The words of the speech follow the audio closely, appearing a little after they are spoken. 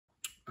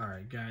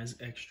Alright guys,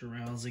 extra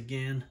rounds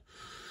again.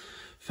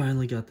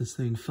 Finally got this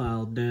thing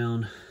filed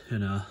down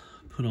and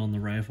put on the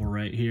rifle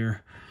right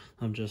here.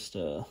 I'm just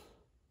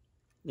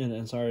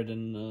and sorry I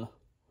didn't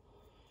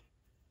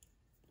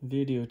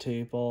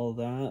videotape all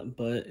that,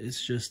 but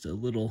it's just a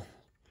little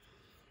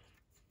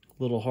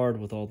hard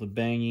with all the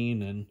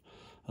banging and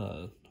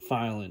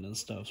filing and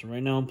stuff. So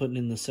right now I'm putting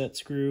in the set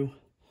screw.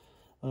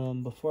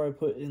 Before I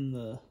put in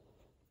the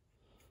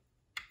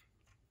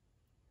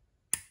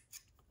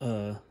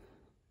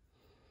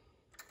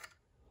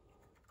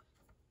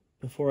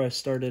before I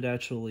started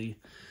actually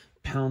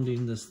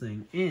pounding this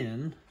thing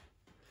in,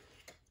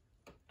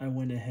 I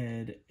went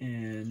ahead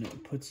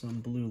and put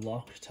some blue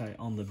Loctite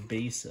on the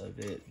base of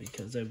it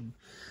because I'm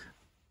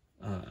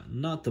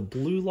not the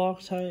blue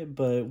Loctite,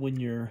 but when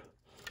you're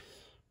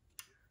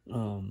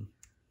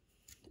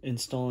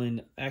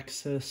installing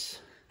XS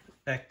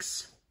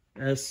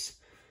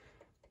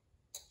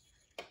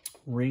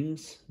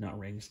rings, not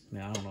rings, no,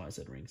 I don't know why I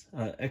said rings,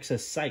 XS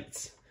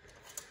sights,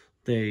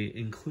 they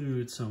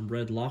include some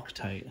red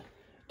Loctite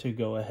to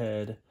go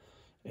ahead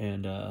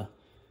and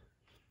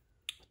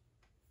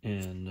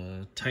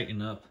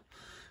tighten up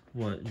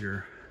what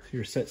your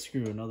set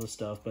screw and other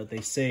stuff. But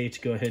they say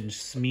to go ahead and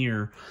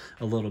smear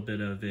a little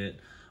bit of it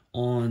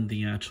on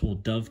the actual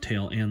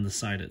dovetail and the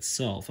sight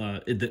itself.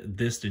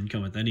 This didn't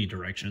come with any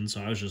direction,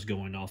 so I was just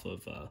going off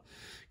of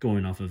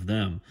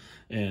them.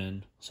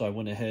 And so I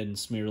went ahead and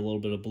smeared a little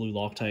bit of blue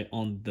Loctite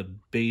on the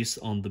base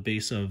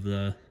of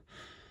the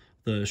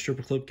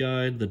stripper clip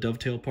guide, the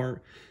dovetail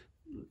part,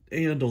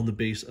 and on the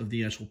base of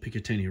the actual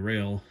Picatinny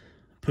rail.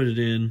 Put it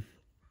in.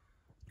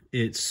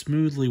 It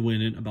smoothly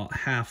went in about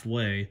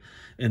halfway,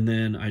 and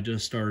then I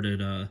just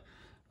started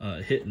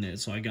hitting it.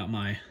 So I got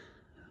my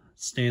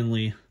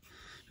Stanley,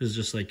 is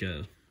just like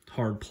a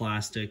hard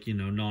plastic, you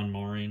know,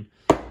 non-marring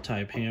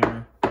type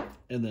hammer.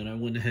 And then I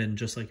went ahead and,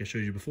 just like I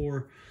showed you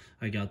before,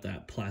 I got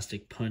that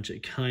plastic punch.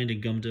 It kind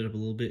of gummed it up a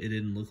little bit. It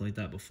didn't look like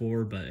that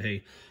before, but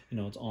hey, you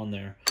know, it's on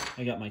there.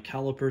 I got my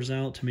calipers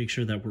out to make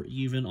sure that we're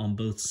even on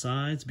both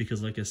sides,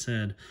 because like I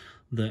said,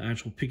 the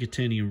actual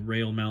Picatinny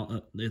rail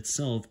mount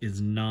itself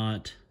is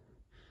not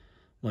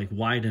like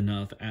wide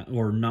enough,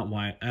 or not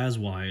as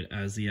wide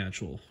as the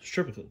actual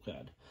stripper clip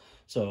guide.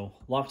 So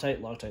Loctite,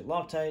 Loctite,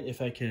 Loctite.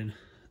 If I can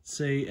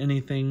say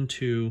anything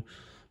to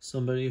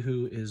somebody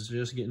who is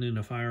just getting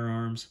into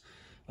firearms,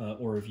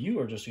 or if you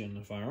are just getting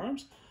into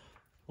firearms,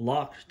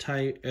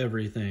 Loctite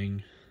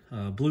everything.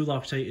 Blue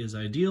Loctite is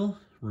ideal,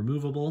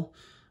 removable.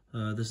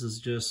 This is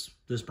just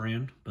this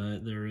brand,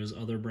 but there is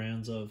other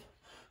brands of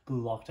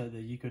blue Loctite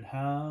that you could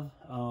have.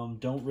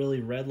 Don't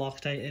really red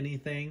Loctite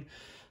anything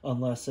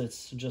unless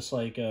it's just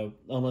like,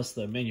 unless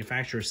the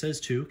manufacturer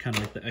says to, kind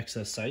of like the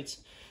XS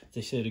sights.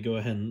 They say to go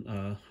ahead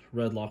and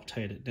red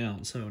Loctite it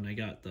down. So, and I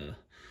got the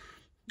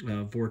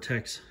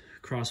Vortex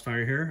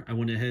crossfire here. I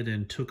went ahead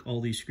and took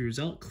all these screws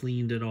out,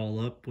 cleaned it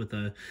all up with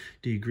a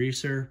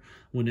degreaser,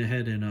 went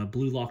ahead and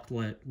blue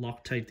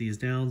Loctite these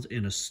down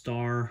in a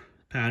star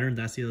pattern.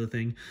 That's the other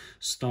thing.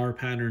 Star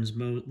patterns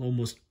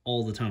almost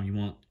all the time. You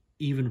want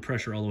even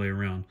pressure all the way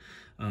around.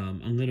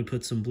 I'm going to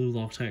put some blue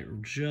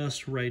Loctite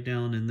just right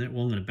down in there.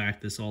 Well, I'm going to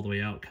back this all the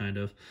way out kind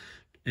of,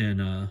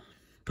 and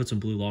put some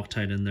blue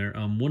Loctite in there.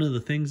 One of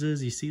the things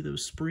is, you see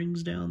those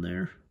springs down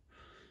there?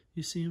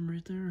 You see them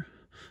right there?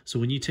 So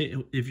when you take,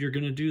 if you're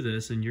going to do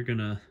this and you're going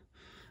to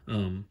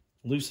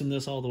loosen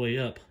this all the way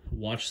up,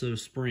 watch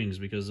those springs,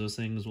 because those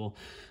things will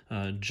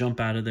jump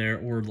out of there,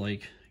 or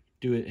like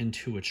do it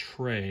into a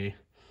tray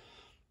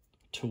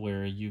to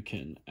where you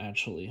can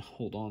actually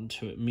hold on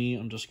to it.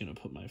 I'm just going to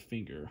put my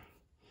finger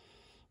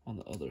on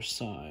the other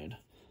side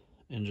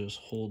and just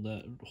hold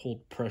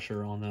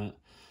pressure on that,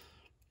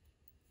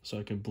 so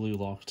I can blue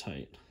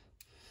Loctite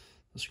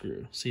the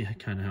screw. See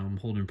kind of how I'm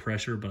holding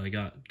pressure, but I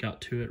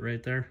got to it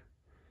right there.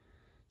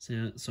 See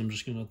that? So I'm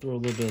just going to throw a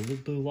little bit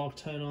of blue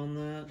Loctite on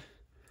that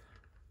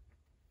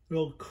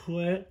real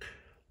quick.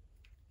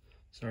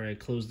 Sorry, I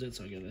closed it,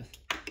 so I gotta,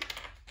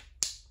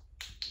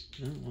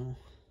 oh well,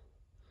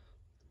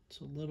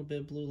 it's a little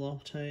bit blue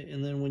Loctite.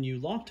 And then when you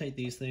Loctite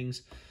these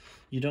things,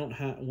 you don't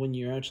have, when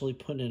you're actually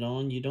putting it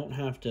on, you don't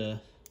have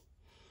to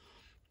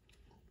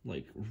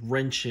like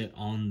wrench it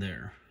on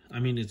there. I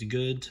mean, it's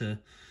good to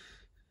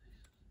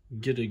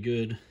get a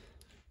good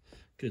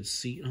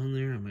seat on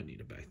there. I might need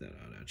to back that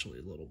out actually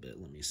a little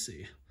bit. Let me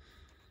see.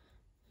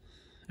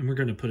 And we're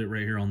going to put it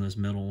right here on this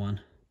middle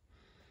one.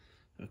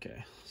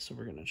 Okay, so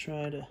we're going to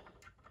try to,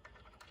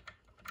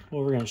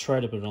 well, we're going to try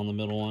to put it on the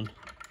middle one.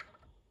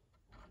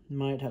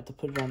 Might have to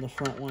put it on the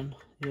front one.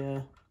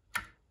 Yeah.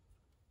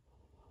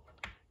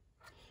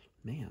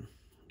 Man,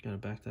 got to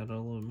back that out a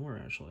little bit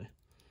more actually.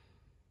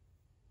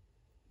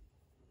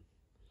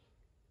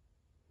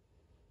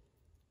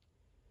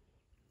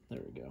 There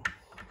we go.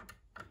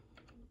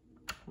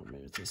 Or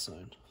maybe it's this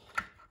side.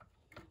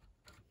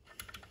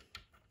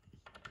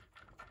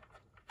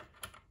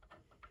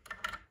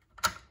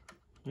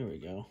 There we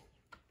go.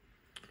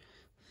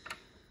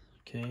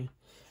 Okay,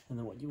 and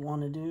then what you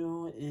want to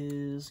do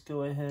is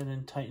go ahead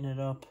and tighten it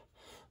up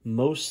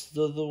most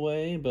of the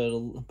way, but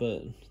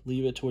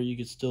leave it to where you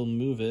can still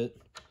move it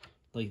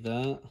like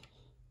that.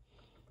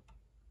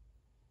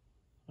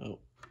 Oh,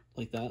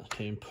 like that.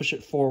 Okay, and push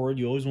it forward.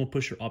 You always want to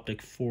push your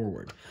optic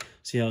forward.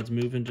 See how it's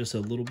moving just a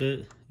little bit?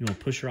 You want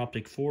to push your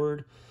optic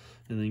forward,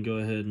 and then go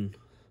ahead and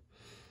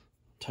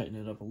tighten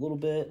it up a little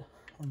bit,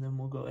 and then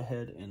we'll go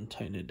ahead and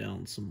tighten it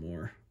down some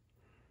more.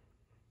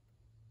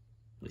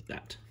 Like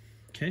that.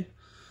 Okay,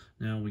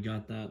 now we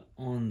got that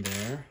on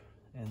there,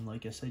 and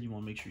like I said, you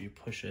want to make sure you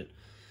push it.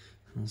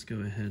 Let's go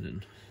ahead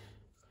and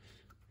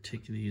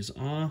take these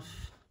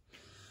off,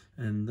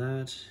 and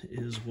that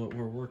is what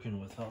we're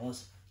working with,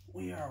 fellas.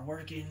 We are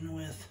working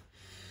with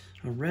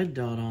a red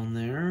dot on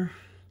there.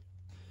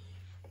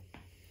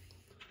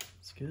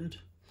 It's good,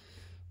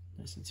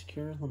 nice and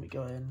secure. Let me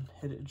go ahead and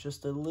hit it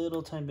just a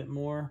little tiny bit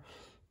more.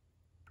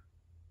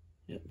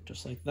 Yep,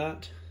 just like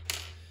that,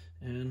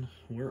 and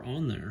we're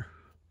on there.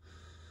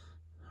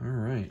 All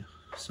right,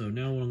 so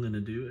now what I'm gonna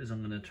do is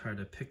I'm gonna try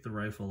to pick the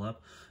rifle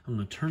up. I'm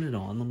gonna turn it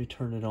on. Let me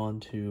turn it on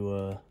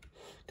to,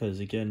 because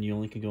again, you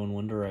only can go in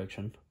one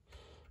direction.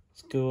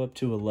 Let's go up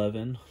to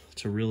 11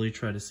 to really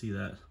try to see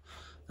that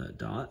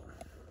dot.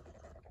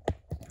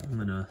 I'm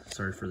gonna,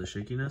 sorry for the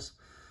shakiness,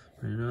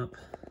 bring it up.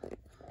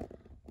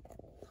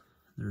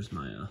 There's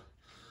my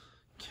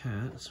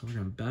cat, so we're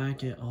gonna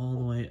back it all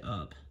the way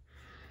up.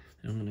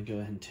 And I'm gonna go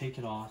ahead and take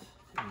it off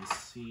and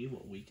see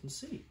what we can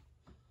see.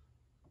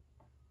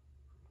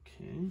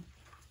 Okay, I'm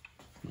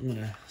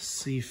gonna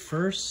see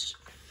first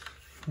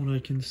what I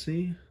can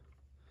see.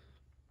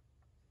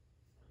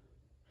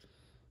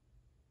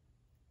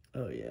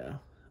 Oh yeah,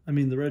 I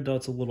mean the red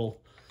dot's a little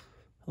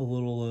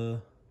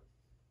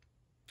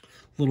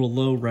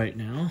low right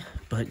now,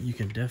 but you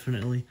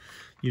definitely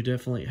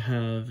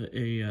have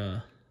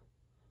a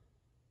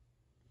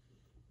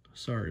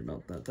sorry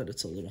about that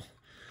it's a little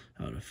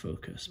out of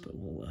focus, but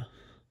we'll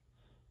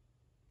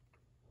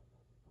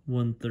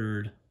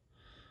 1/3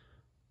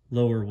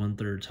 lower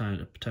 1/3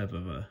 type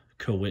of a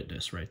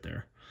co-witness right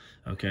there.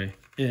 Okay,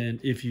 and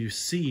if you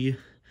see,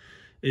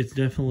 it's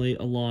definitely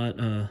a lot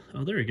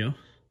oh, there you go.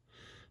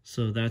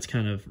 So that's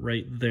kind of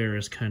right there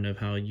is kind of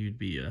how you'd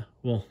be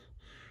well,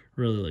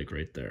 really like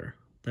right there,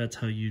 that's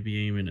how you'd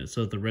be aiming it.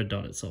 So the red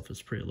dot itself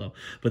is pretty low,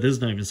 but this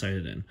is not even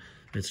sighted in,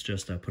 it's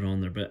just put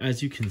on there. But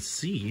as you can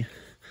see,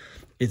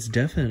 it's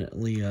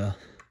definitely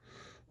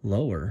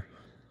lower,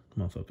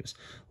 come on focus,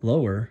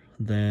 lower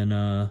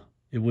than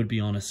it would be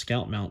on a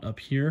scout mount up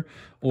here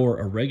or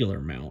a regular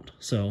mount.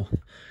 So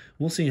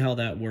we'll see how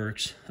that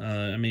works.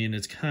 I mean,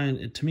 it's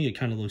to me, it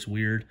kind of looks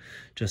weird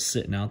just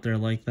sitting out there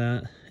like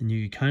that. And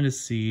you can kind of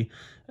see,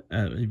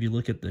 if you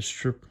look at the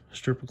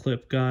stripper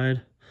clip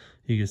guide,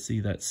 you can see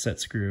that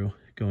set screw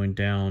going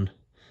down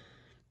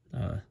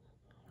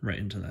right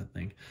into that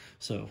thing.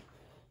 So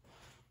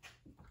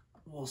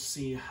we'll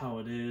see how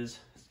it is.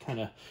 It's kind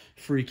of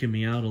freaking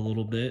me out a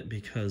little bit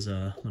because,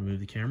 let me move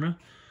the camera,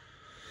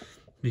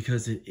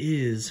 because it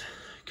is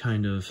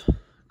kind of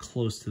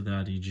close to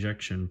that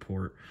ejection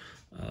port.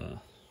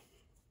 All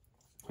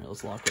right,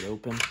 let's lock it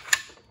open.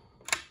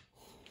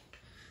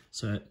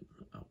 So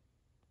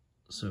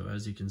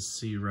as you can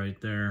see right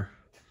there,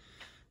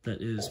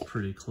 that is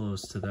pretty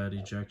close to that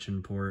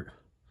ejection port.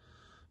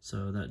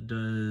 So that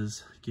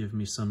does give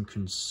me some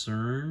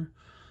concern,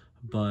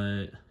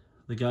 but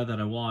the guy that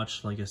I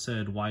watched, like I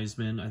said,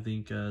 Wiseman, I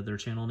think their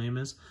channel name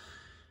is,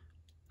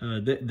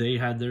 they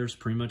had theirs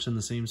pretty much in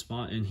the same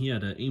spot, and he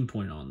had an aim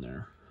point on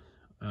there.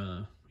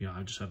 Yeah,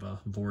 I just have a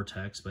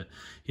Vortex, but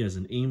he has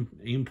an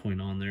aim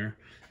point on there,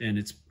 and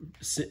it's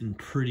sitting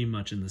pretty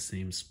much in the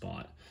same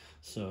spot.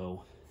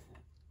 So,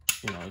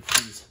 you know, if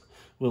he's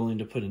willing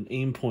to put an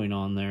aim point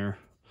on there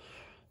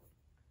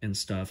and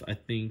stuff, I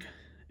think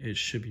it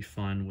should be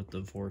fine with the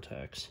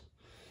Vortex.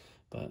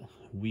 But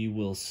we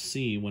will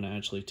see when I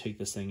actually take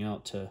this thing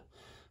out to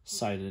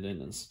sight it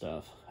in and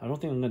stuff. I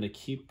don't think I'm going to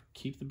keep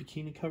the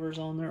bikini covers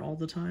on there all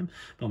the time,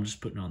 but I'm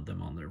just putting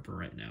them on there for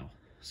right now.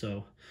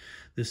 So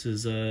this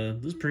is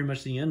pretty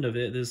much the end of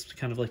it. This is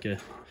kind of like a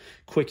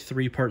quick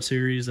 3-part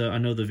series. I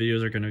know the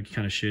videos are going to be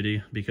kind of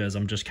shitty because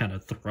I'm just kind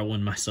of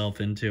throwing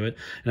myself into it,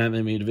 and I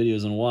haven't made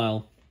videos in a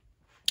while.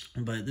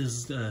 But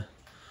this is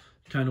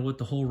kind of what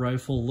the whole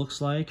rifle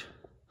looks like.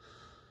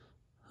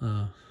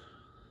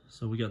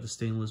 So we got the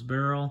stainless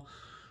barrel.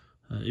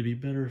 It'd be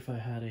better if I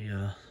had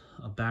a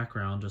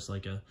background, just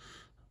like a,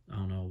 I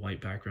don't know, white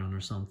background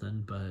or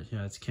something. But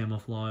yeah, it's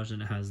camouflage,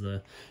 and it has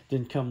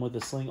didn't come with the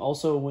sling.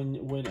 Also, when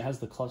it has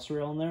the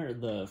cluster on there,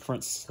 the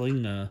front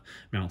sling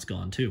mount's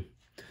gone too.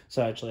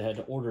 So I actually had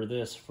to order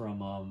this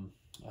from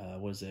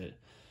was it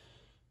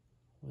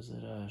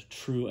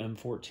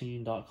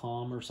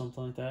truem14.com or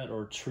something like that,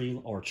 or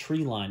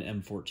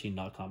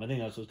treeline-m14.com. I think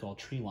that's what it's called,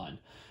 Treeline.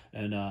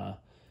 And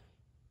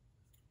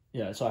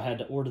yeah, so I had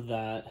to order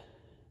that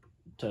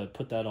to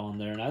put that on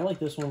there, and I like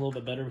this one a little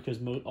bit better because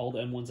all the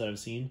M1s that I've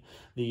seen,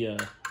 the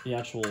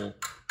actual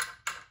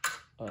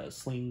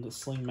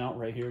sling mount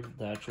right here,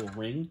 the actual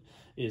ring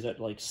is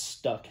like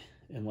stuck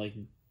in like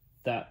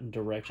that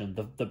direction.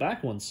 The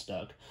back one's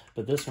stuck,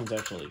 but this one's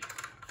actually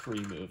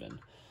free moving.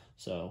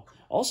 So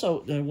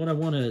also what I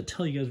want to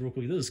tell you guys real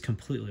quick, this is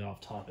completely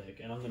off topic,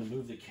 and I'm going to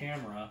move the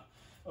camera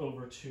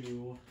over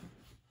to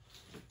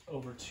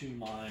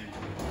my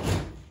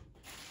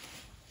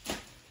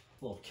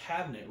little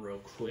cabinet real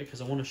quick,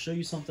 because I want to show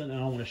you something and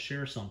I want to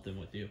share something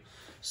with you.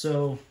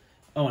 So,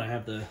 oh, and I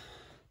have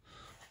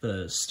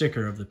the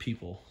sticker of the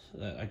people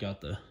that I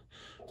got the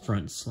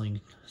front sling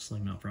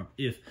mount from.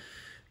 If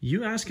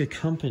you ask a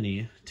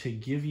company to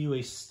give you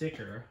a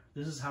sticker,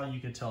 this is how you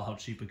can tell how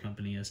cheap a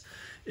company is.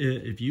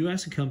 If you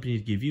ask a company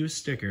to give you a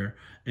sticker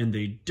and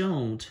they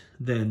don't,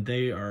 then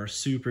they are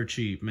super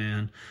cheap,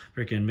 man.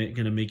 Freaking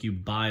gonna make you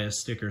buy a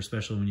sticker,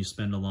 especially when you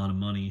spend a lot of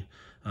money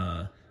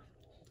on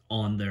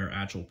their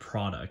actual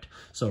product.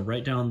 So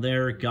right down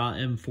there, got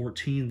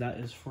M14, that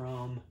is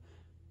from,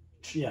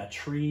 yeah,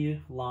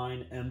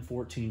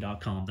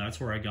 treelinem14.com. That's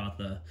where I got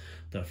the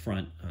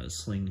front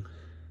sling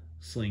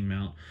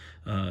mount,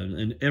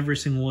 and every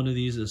single one of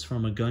these is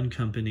from a gun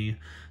company.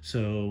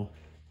 So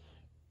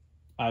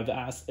I've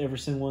asked every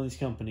single one of these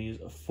companies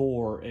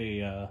for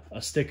a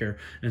sticker,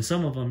 and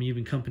some of them,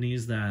 even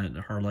companies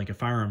that are like a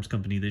firearms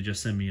company, they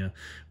just send me a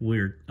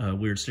weird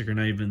sticker,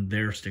 not even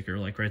their sticker.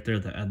 Like right there,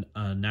 the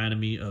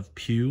anatomy of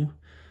Pew.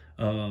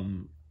 I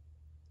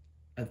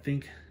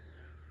think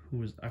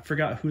I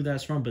forgot who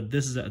that's from, but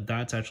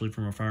that's actually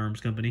from a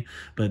firearms company.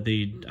 But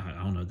I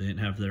don't know, they didn't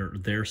have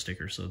their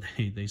sticker, so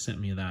they sent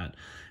me that.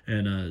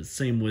 And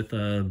same with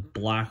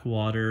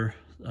Blackwater,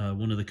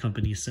 one of the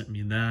companies sent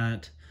me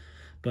that.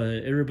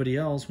 But everybody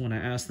else, when I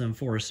ask them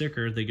for a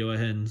sticker, they go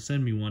ahead and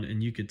send me one,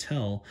 and you could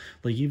tell,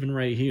 like even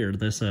right here,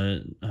 this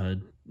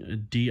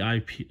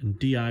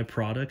DI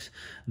product,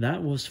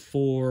 that was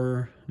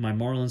for my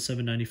Marlin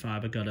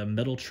 795. I got a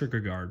metal trigger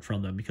guard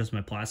from them because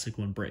my plastic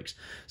one breaks.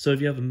 So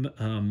if you have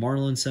a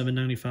Marlin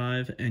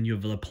 795 and you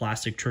have a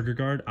plastic trigger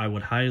guard, I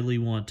would highly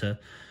want you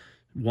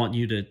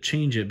to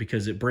change it,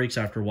 because it breaks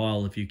after a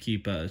while if you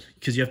keep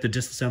because you have to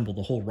disassemble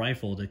the whole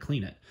rifle to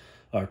clean it,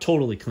 or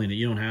totally clean it.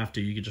 You don't have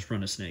to, you could just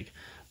run a snake.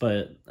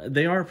 But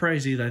they are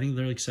pricey. I think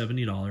they're like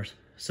 $70.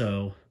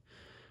 So,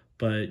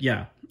 but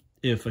yeah,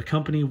 if a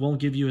company won't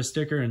give you a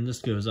sticker, and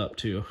this goes up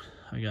too,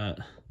 I got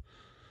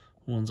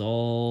ones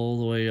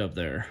all the way up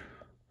there.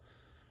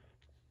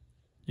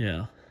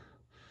 Yeah.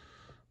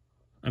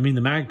 I mean,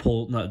 the mag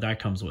pull, that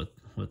comes with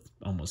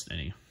almost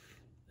any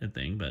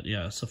thing, but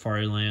yeah,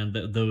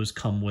 Safariland, those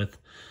come with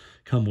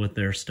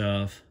their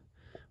stuff.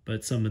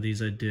 But some of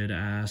these I did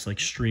ask, like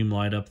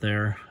Streamlight up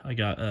there. I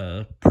got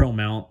a Pro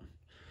Mount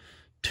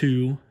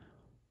 2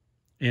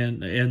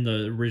 and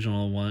the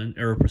original one,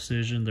 Aero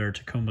Precision. They're a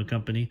Tacoma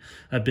company.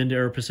 I've been to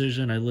Aero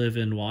Precision. I live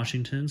in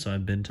Washington, so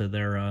I've been to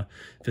their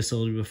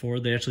facility before.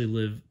 They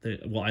actually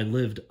I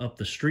lived up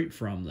the street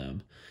from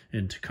them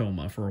in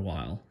Tacoma for a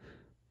while.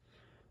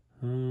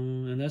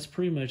 And that's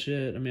pretty much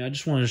it. I mean, I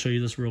just wanted to show you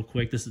this real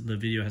quick. The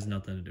video has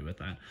nothing to do with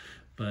that.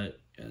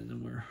 But, and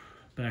then we're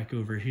back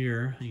over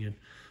here. You can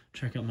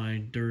check out my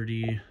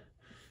dirty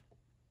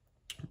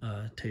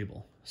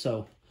table.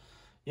 So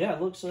yeah,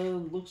 it looks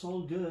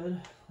all good.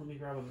 Let me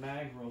grab a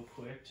mag real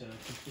quick to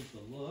complete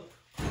the look.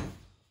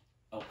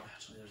 Oh,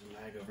 actually there's a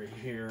mag over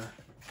here.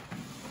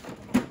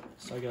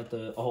 So I got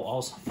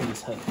also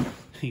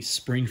these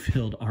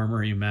Springfield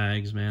Armory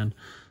mags, man.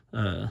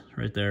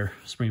 Right there,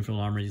 Springfield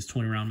Armory, these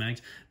 20 round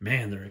mags.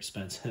 Man, they're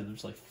expensive.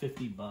 There's like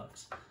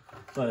 $50.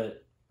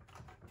 But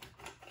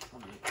it's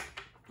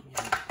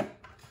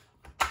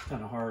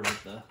kind of hard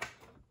with the,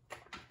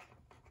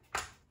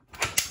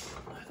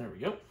 there we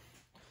go.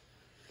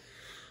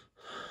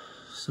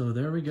 So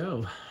there we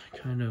go.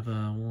 Kind of,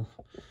 we'll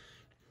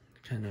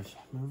kind of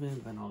move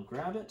it, then I'll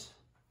grab it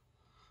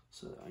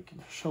so that I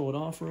can show it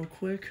off real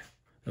quick.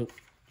 Oh,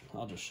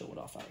 I'll just show it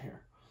off out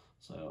here.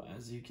 So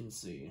as you can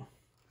see,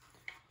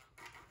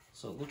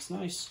 so it looks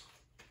nice.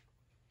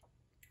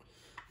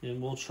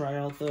 And we'll try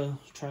out the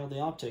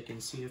optic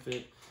and see if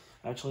it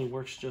actually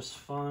works just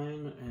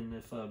fine, and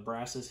if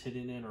brass is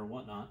hitting it or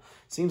whatnot.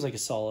 Seems like a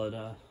solid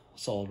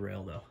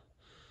rail though.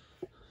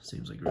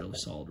 Seems like a really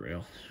solid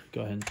rail.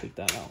 Go ahead and take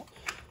that out.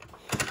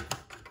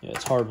 Yeah,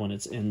 it's hard when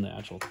it's in the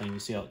actual thing. You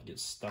see how it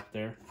gets stuck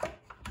there?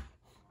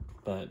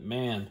 But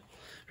man,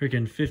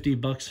 freaking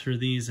 $50 for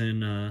these.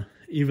 And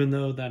even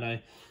though that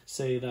I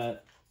say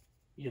that,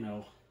 you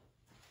know,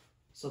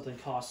 something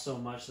costs so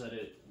much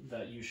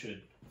that you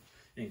should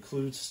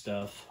include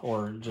stuff,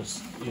 or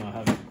just, you know,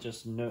 have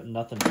just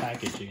nothing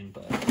packaging,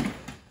 but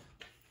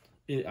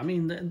I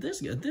mean,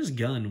 this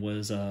gun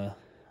was I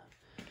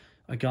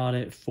got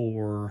it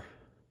for,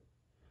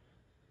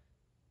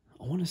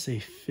 I want to say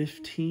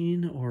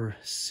 15 or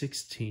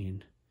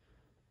 16.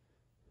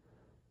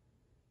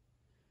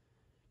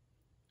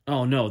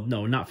 Oh, no,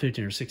 not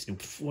 15 or 16.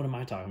 What am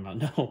I talking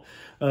about?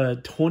 No,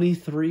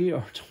 23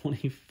 or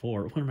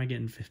 24. Where am I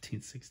getting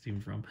 15,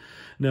 16 from?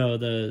 No,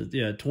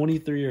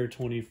 23 or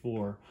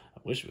 24. I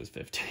wish it was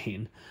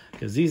 15,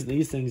 because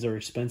these things are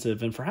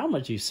expensive, and for how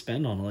much you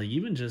spend on, like,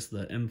 even just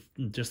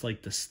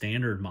like the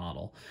standard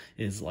model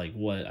is like,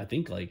 what, I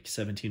think like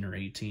 17 or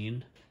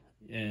 18.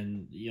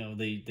 And you know,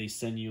 they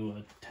send you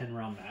a 10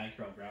 round mag.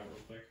 I'll grab it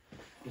real quick.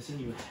 They send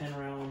you a 10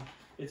 round.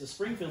 It's a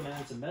Springfield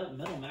mag. It's a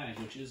metal mag,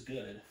 which is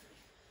good.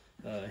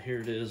 Here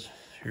it is.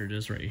 Here it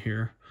is right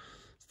here.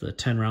 It's the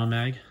 10 round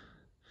mag.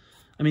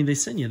 I mean, they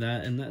send you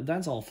that, and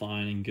that's all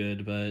fine and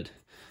good, but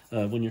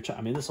when you're,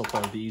 I mean, this will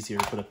probably be easier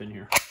to put up in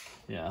here.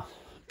 Yeah.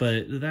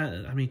 But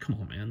that, I mean, come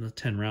on, man. The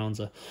 10 rounds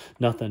of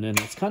nothing, and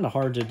it's kind of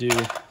hard to do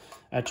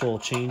actual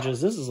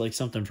changes. This is like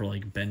something for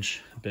like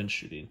bench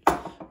shooting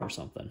or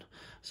something.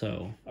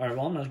 So, all right,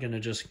 well, I'm not going to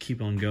just keep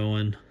on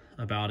going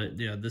about it.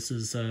 Yeah, this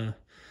is the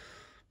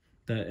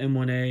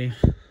M1A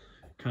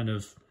kind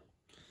of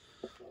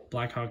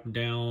Black Hawk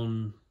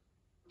down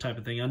type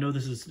of thing. I know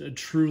this is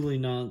truly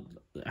not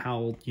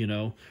how, you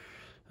know,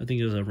 I think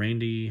it was a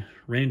Randy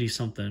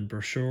something,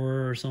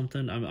 brochure or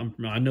something.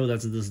 I know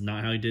this is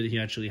not how he did it. He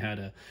actually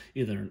had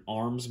either an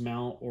arms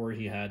mount or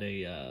he had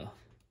a, I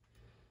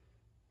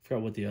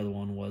forgot what the other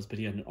one was, but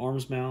he had an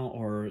arms mount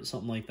or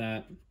something like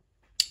that.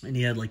 And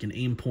he had like an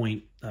aim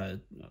point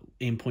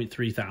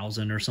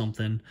 3000 or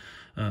something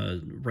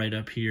right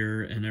up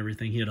here and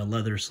everything. He had a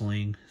leather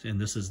sling, and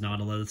this is not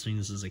a leather sling.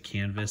 This is a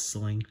canvas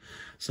sling.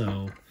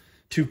 So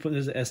this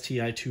is an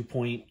STI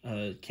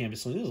 2-point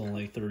canvas sling. This is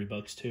only like 30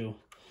 bucks too,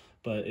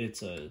 but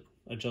it's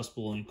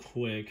adjustable and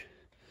quick.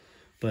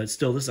 But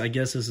still, I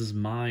guess this is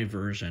my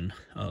version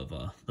of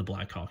the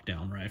Black Hawk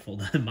Down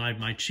rifle.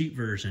 my cheap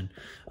version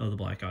of the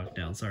Black Hawk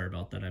Down. Sorry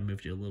about that. I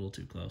moved you a little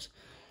too close.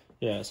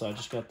 Yeah, so I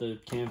just got the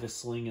canvas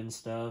sling and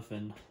stuff,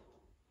 and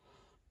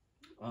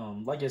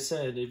like I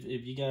said,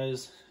 if you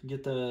guys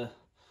get the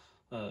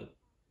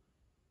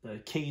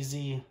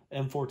KZ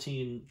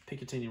M14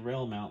 Picatinny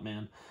rail mount,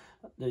 man,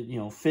 you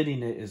know,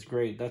 fitting it is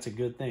great. That's a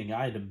good thing.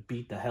 I had to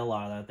beat the hell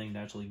out of that thing to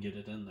actually get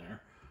it in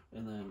there.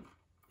 And then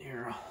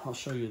here, I'll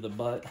show you the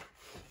butt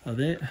of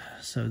it.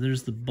 So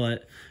there's the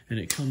butt, and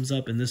it comes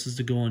up, and this is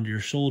to go under your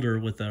shoulder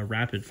with a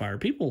rapid fire.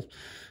 People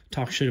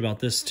talk shit about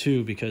this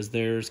too, because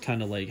theirs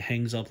kind of like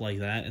hangs up like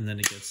that, and then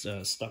it gets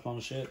stuck on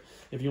shit.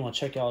 If you want to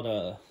check out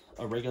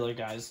a regular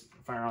guy's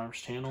firearms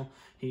channel,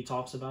 he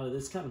talks about it.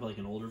 It's kind of like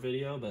an older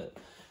video, but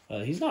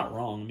he's not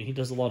wrong. I mean, he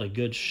does a lot of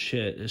good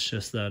shit. It's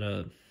just that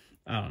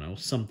I don't know,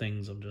 some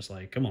things I'm just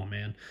like, come on,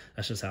 man,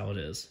 that's just how it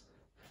is.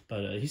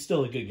 But he's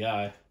still a good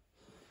guy.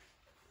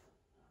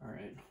 All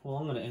right, well,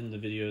 I'm going to end the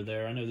video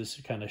there. I know this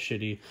is kind of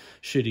shitty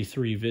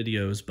 3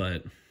 videos,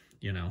 but,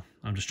 you know,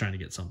 I'm just trying to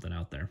get something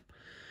out there.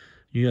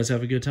 You guys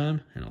have a good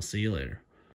time, and I'll see you later.